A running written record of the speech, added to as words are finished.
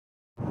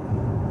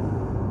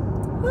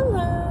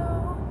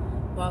Hello,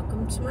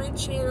 welcome to my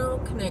channel,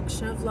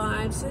 Connection of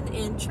Lives and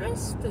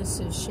Interests. This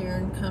is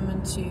Sharon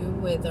coming to you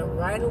with a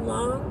ride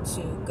along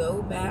to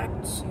go back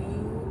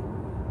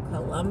to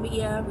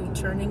Columbia,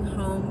 returning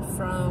home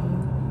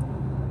from,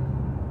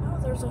 oh,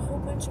 there's a whole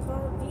bunch of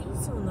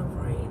RVs on the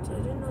right. I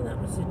didn't know that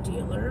was a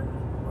dealer,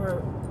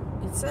 or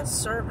it says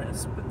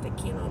service, but they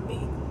can't all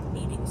be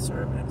needing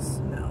service.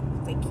 No,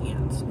 they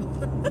can't.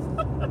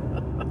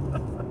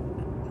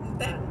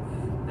 that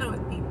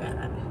would be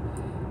bad.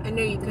 I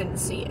know you couldn't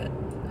see it.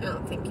 I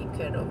don't think you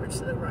could over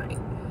to the right.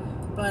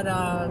 But,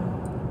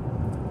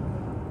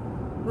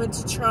 went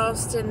to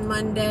Charleston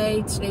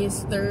Monday.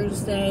 Today's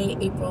Thursday,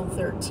 April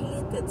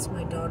 13th. It's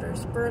my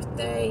daughter's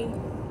birthday.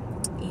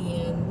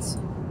 And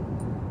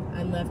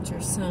I left her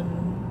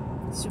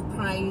some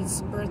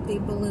surprise birthday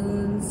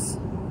balloons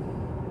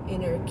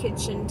in her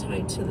kitchen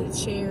tied to the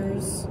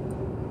chairs.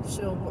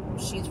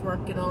 She's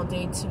working all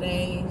day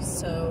today,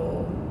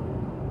 so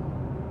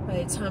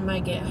by the time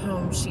I get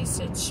home, she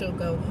said she'll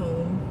go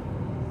home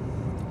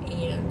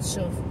and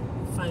she'll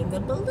find the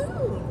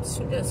balloons.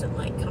 Who doesn't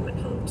like coming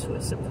home to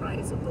a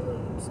surprise of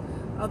balloons?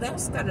 Oh,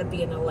 that's got to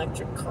be an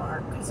electric car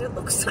because it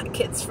looks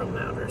like it's from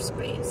outer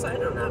space. I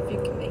don't know if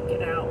you can make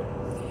it out.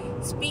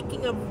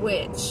 Speaking of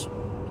which,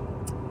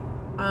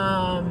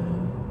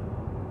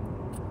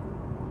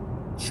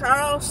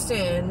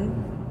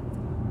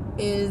 Charleston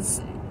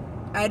is,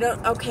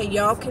 okay,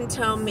 y'all can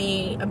tell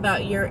me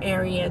about your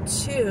area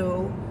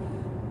too.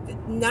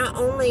 Not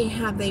only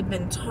have they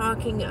been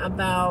talking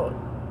about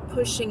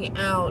pushing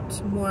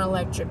out more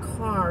electric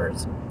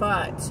cars,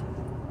 but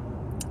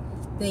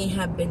they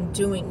have been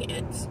doing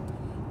it.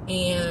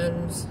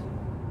 And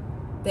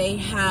they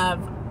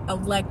have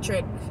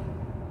electric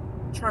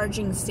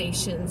charging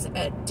stations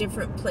at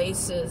different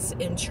places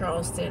in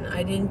Charleston.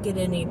 I didn't get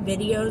any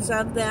videos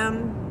of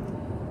them.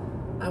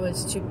 I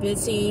was too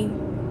busy.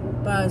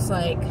 But I was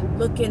like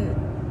looking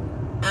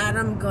at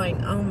them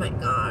going, oh my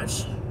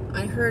gosh.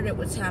 I heard it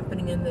was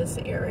happening in this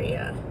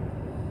area,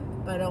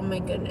 but oh my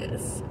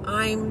goodness.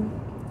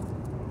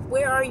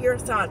 Where are your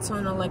thoughts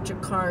on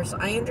electric cars?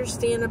 I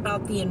understand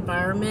about the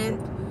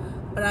environment,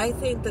 but I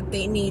think that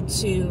they need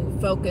to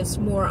focus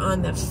more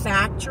on the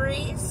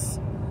factories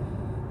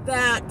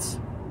that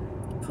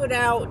put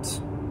out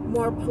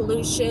more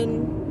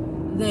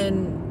pollution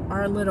than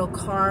our little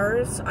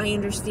cars. I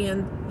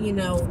understand, you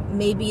know,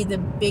 maybe the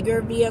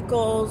bigger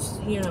vehicles,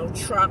 you know,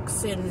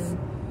 trucks and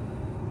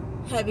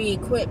heavy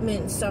equipment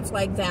and stuff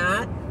like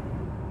that,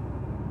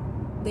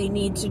 they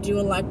need to do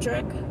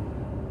electric.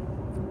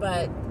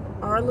 But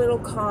our little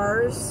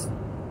cars,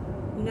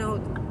 you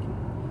know,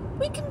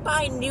 we can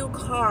buy new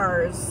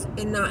cars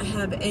and not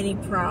have any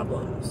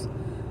problems.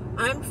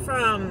 I'm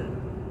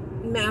from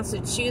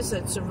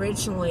Massachusetts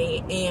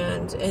originally,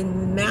 and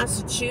in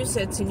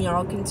Massachusetts, and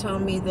y'all can tell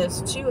me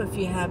this too if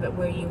you have it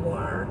where you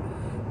are,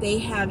 they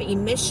have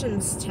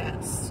emissions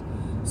tests.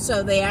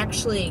 So they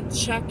actually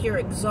check your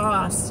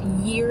exhaust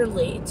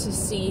yearly to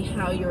see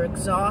how your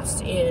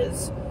exhaust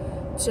is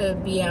to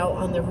be out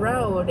on the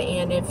road.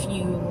 And if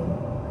you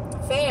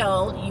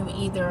fail, you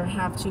either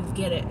have to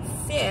get it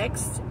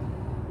fixed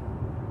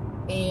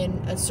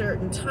in a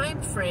certain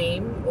time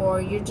frame,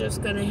 or you're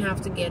just going to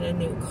have to get a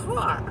new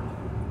car.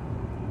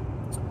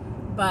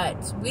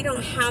 But we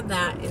don't have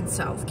that in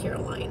South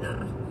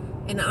Carolina.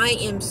 And I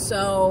am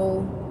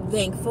so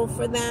thankful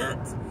for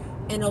that.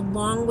 And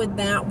along with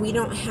that, we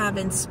don't have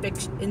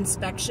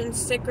inspection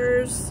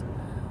stickers,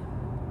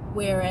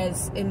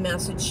 whereas in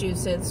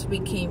Massachusetts, we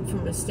came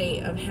from a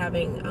state of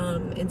having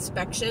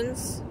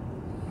inspections,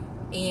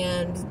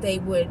 and they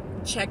would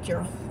check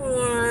your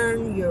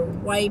horn, your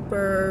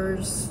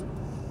wipers,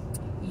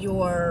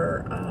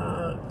 your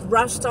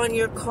rust on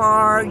your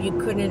car. You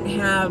couldn't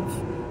have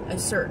a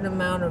certain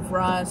amount of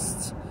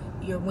rust.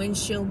 Your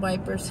windshield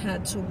wipers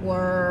had to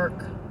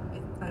work.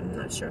 I'm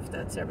not sure if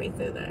that's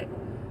everything that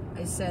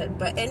I said,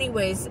 but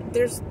anyways,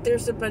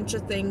 there's a bunch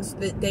of things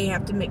that they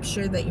have to make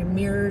sure that your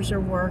mirrors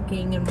are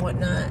working and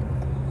whatnot.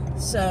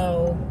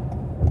 So,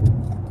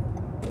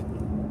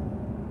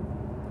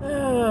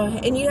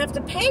 and you have to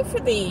pay for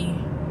the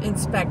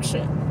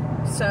inspection.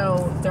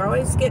 So they're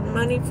always getting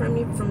money from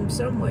you from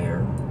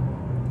somewhere.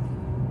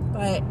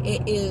 But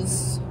it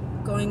is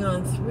going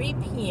on 3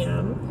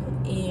 p.m.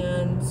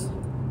 and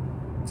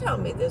tell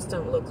me this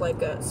don't look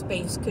like a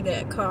Space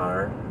Cadet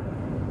car.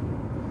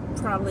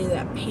 Probably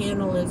that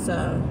panel is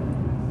a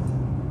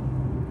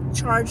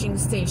charging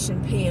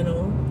station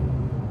panel.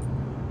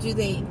 Do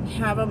they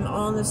have them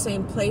all in the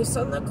same place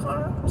on the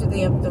car? Do they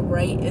have the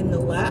right and the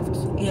left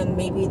and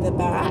maybe the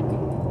back?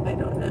 I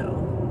don't know.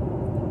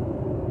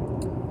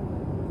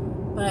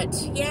 But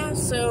yeah,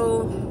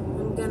 so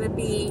I'm gonna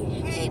be,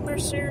 hey,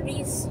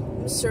 Mercedes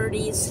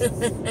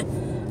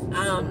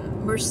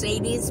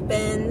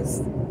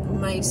Mercedes-Benz.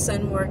 My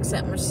son works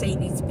at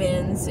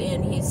Mercedes-Benz,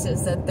 and he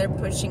says that they're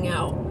pushing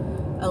out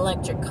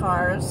electric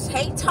cars.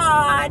 Hey,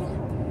 Todd.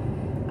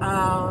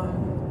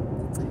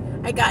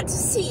 I got to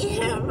see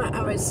him.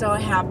 I was so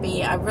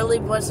happy. I really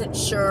wasn't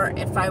sure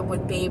if I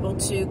would be able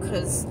to,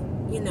 because,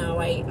 you know,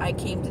 I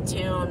came to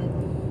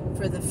town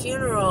for the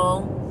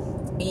funeral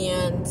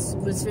and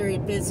was very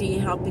busy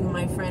helping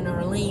my friend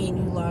Arlene,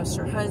 who lost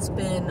her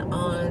husband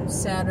on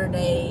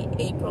Saturday,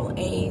 April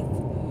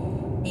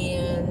 8th.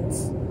 And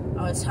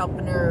I was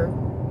helping her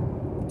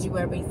do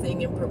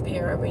everything and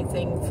prepare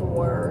everything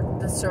for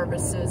the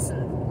services.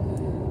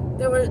 And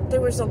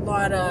there was a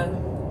lot of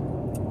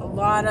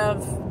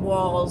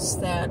walls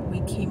that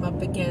we came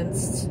up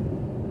against.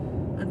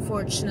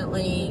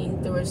 Unfortunately,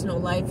 there was no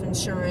life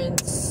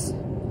insurance,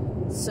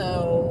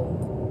 so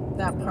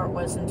that part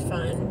wasn't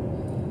fun.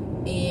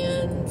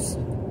 And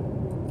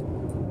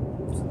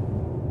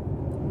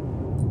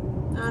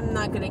I'm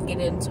not going to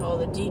get into all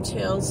the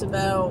details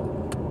about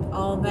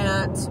all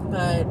that,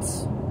 but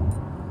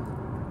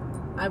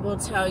I will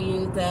tell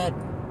you that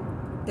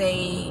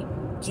they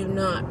do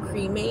not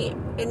cremate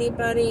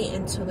anybody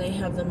until they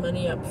have the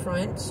money up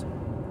front.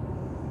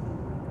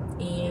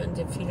 And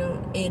if you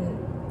don't, and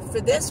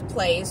for this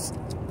place,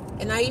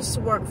 and I used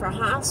to work for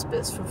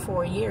hospice for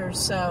 4 years,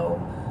 so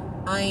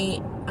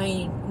I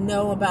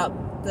know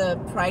about the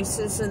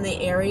prices in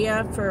the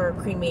area for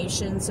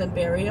cremations and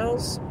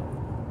burials,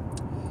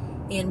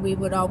 and we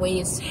would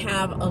always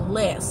have a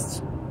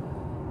list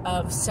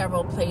of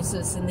several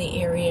places in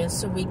the area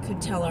so we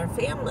could tell our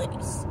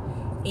families,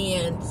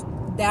 and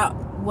that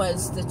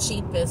was the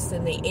cheapest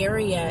in the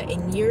area.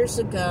 And years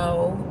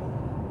ago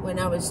when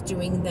I was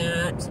doing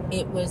that,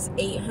 it was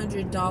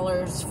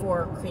 $800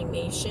 for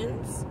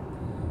cremations,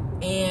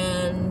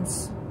 and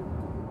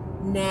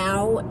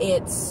now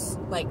it's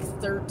like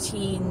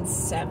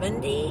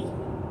 $1,370,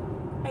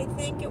 I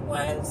think it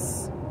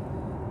was.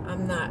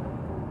 I'm not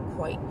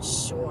quite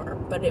sure,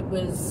 but it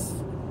was,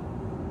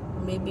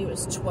 maybe it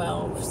was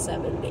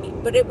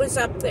 $1,270, but it was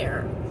up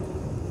there.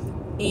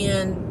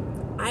 And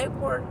I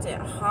worked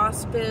at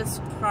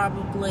hospice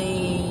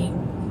probably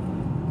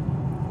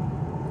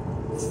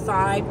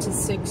 5 to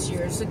 6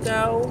 years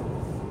ago,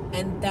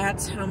 and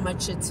that's how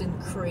much it's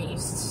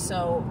increased.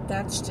 So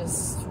that's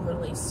just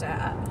really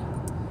sad.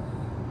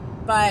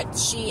 But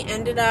she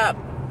ended up,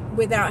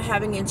 without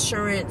having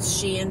insurance,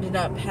 she ended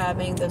up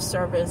having the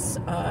service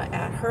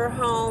at her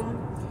home,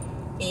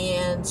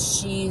 and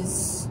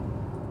she's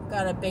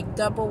got a big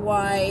double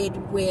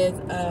wide with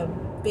a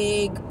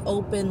big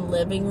open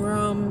living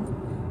room,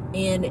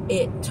 and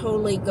it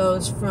totally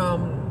goes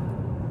from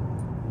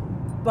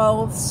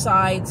both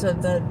sides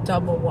of the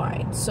double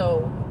wide.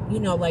 So, you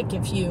know, like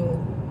if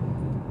you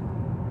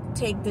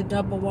take the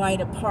double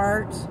wide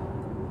apart,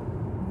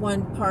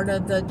 one part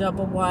of the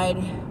double wide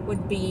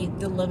would be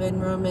the living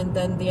room, and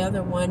then the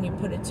other one, you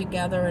put it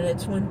together and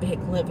it's one big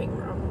living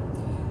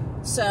room.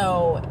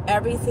 So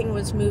everything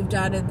was moved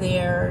out of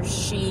there.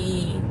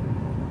 She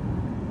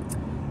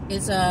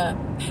is a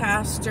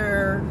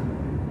pastor,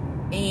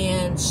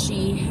 and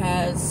she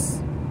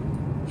has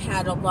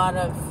had a lot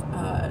of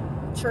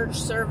church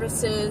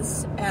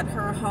services at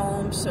her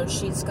home, so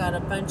she's got a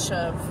bunch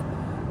of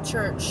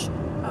church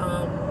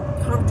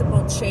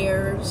comfortable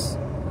chairs,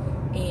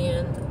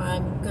 and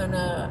I'm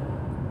gonna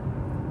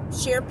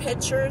share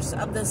pictures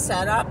of the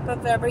setup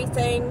of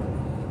everything.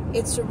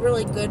 It's a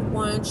really good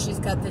one. She's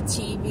got the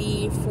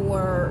TV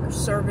for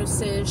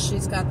services,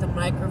 she's got the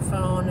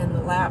microphone and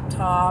the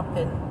laptop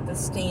and the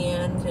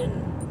stand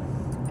and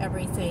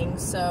everything.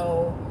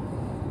 So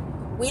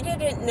we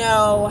didn't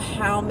know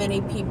how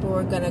many people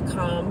were gonna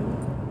come,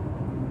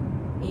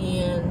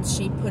 and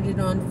she put it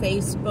on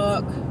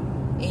Facebook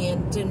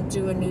and didn't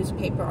do a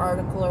newspaper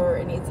article or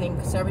anything,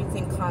 because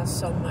everything costs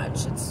so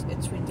much.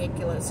 It's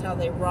ridiculous how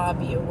they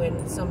rob you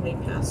when somebody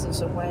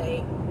passes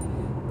away.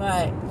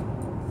 But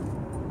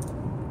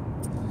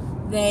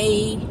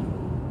they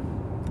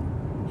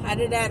had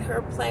it at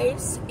her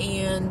place,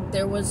 and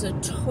there was a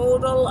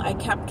total, I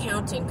kept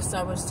counting because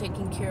I was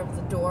taking care of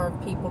the door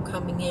of people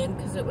coming in,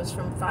 because it was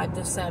from 5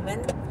 to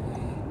 7,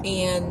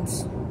 and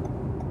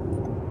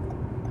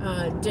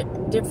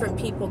different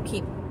people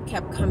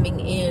kept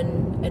coming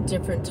in at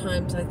different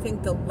times. I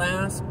think the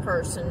last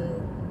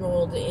person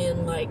rolled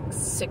in like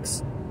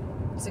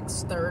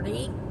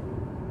 6:30,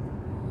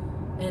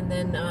 and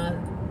then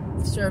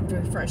served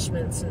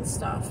refreshments and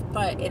stuff.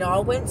 But it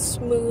all went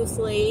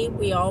smoothly.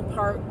 We all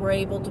were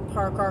able to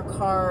park our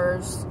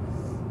cars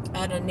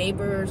at a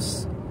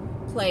neighbor's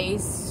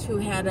place who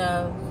had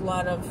a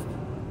lot of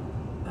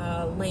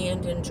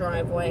land and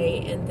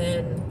driveway, and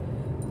then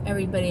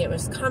everybody that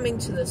was coming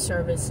to the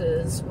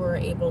services were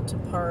able to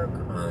park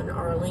on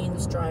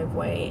Arlene's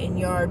driveway and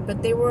yard,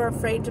 but they were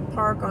afraid to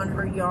park on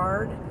her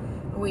yard,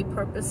 and we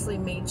purposely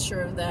made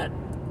sure that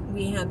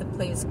we had the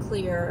place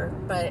clear,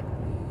 but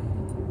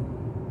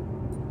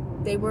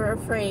they were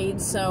afraid.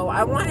 So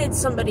I wanted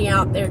somebody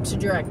out there to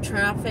direct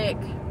traffic,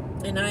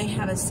 and I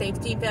have a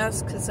safety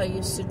vest because I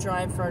used to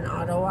drive for an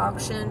auto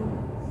auction,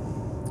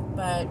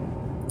 but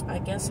I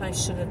guess I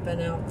should have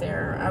been out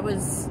there. I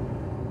was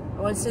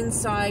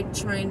inside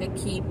trying to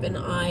keep an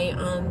eye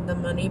on the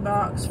money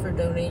box for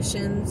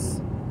donations,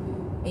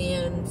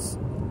 and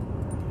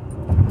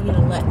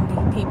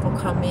letting people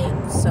come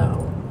in.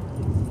 So,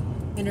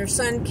 and her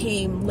son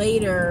came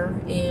later,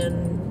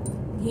 and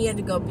he had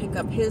to go pick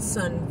up his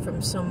son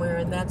from somewhere,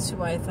 and that's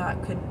who I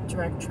thought could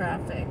direct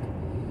traffic.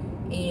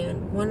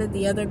 And one of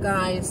the other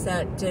guys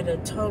that did a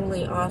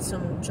totally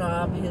awesome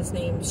job, his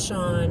name's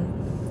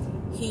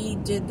Sharon, he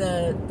did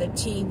the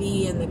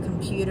TV and the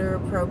computer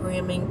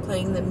programming,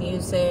 playing the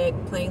music,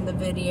 playing the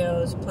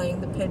videos,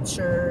 playing the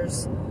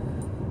pictures.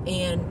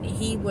 And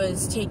he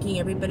was taking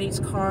everybody's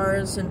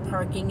cars and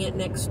parking it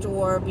next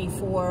door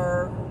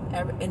before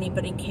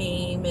anybody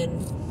came.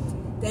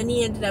 And then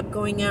he ended up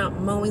going out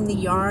mowing the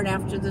yard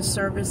after the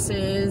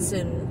services.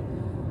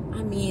 And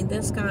I mean,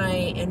 this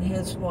guy and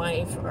his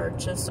wife are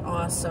just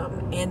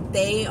awesome. And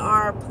they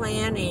are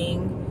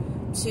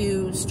planning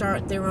to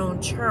start their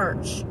own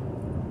church.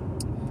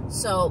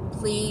 So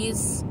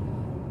please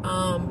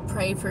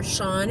pray for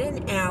Sean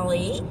and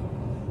Allie.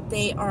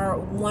 They are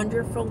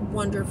wonderful,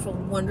 wonderful,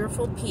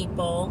 wonderful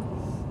people.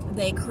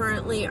 They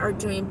currently are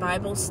doing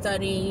Bible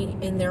study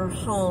in their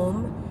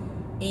home,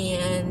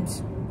 and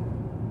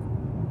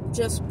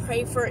just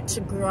pray for it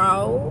to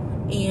grow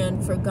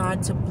and for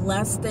God to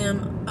bless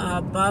them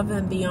above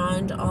and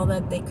beyond all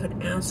that they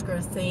could ask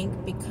or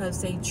think,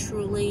 because they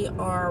truly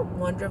are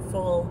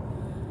wonderful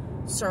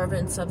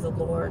servants of the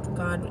Lord.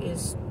 God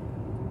is,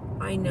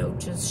 I know,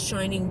 just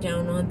shining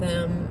down on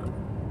them.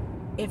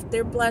 If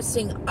they're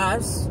blessing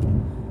us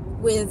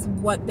with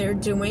what they're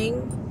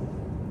doing,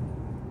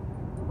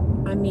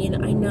 I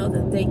mean, I know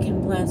that they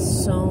can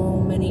bless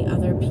so many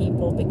other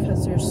people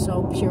because they're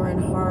so pure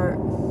in heart.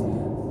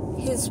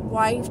 His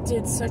wife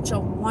did such a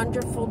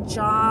wonderful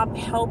job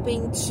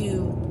helping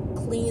to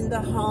clean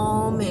the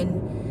home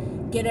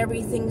and get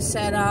everything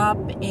set up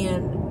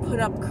and put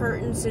up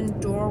curtains in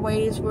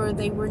doorways where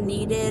they were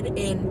needed,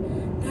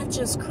 and not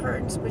just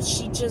curtains, but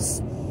she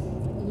just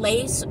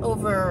lace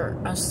over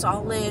a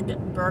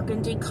solid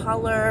burgundy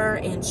color,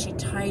 and she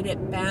tied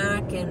it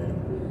back. And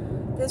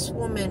this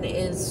woman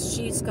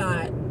she's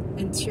got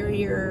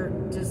interior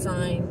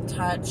design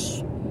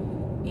touch,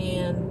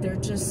 and they're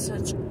just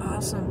such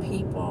awesome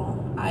people.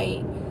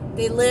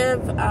 They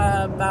live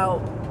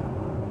about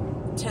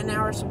 10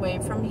 hours away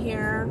from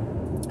here.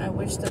 I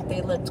wish that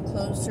they lived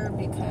closer,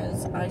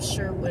 because I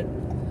sure would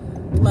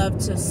love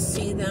to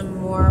see them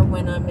more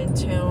when I'm in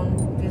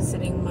town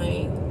visiting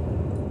my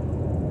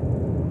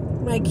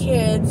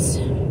kids.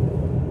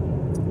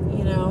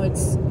 You know,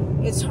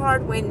 it's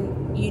hard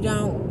when you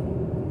don't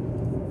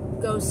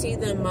go see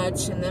them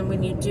much, and then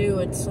when you do,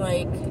 it's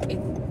like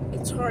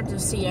it's hard to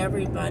see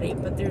everybody.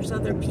 But there's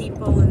other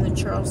people in the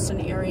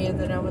Charleston area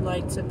that I would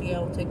like to be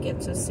able to get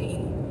to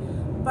see.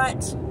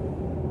 But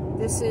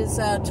this is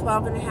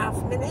 12 and a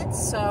half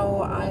minutes,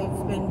 so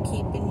I've been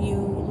keeping you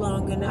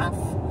long enough.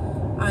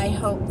 I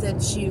hope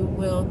that you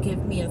will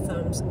give me a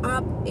thumbs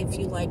up if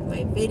you like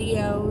my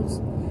videos,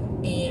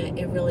 and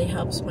it really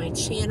helps my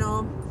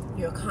channel.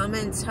 Your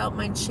comments help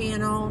my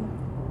channel.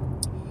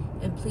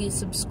 And please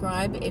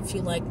subscribe if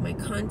you like my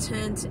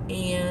content,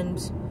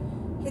 and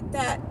hit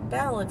that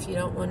bell if you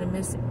don't want to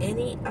miss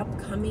any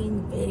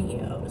upcoming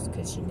videos,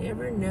 because you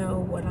never know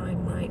what I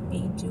might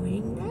be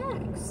doing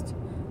next.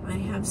 I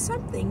have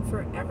something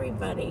for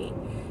everybody.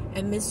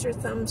 And Mr.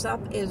 Thumbs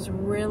Up is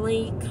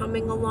really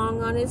coming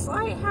along on his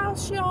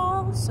lighthouse,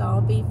 y'all. So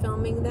I'll be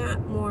filming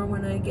that more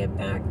when I get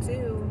back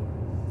too.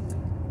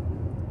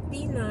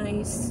 Be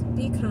nice,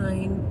 be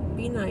kind,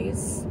 be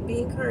nice, be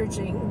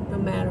encouraging, no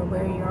matter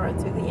where you are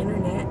through the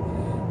internet.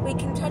 We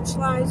can touch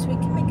lives, we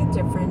can make a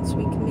difference,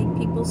 we can make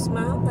people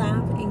smile,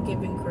 laugh, and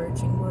give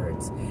encouraging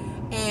words.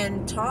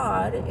 And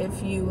Todd,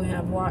 if you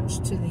have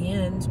watched to the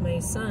end, my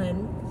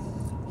son,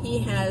 he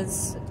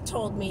has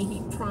told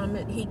me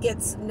he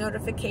gets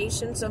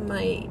notifications of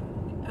my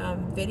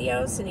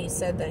videos, and he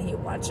said that he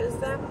watches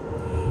them.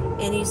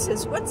 And he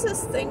says, "What's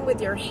this thing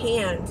with your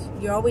hand?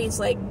 You always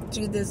like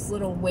do this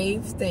little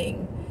wave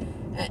thing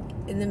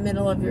in the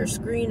middle of your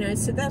screen." I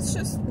said, "That's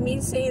just me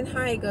saying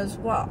hi." He goes,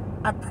 "Well,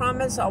 I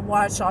promise I'll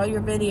watch all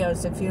your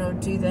videos if you don't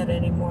do that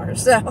anymore."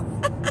 So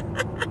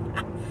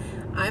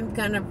I'm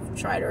gonna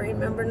try to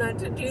remember not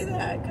to do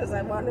that, because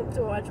I want him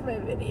to watch my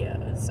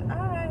videos.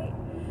 All right,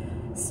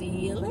 see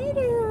you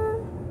later.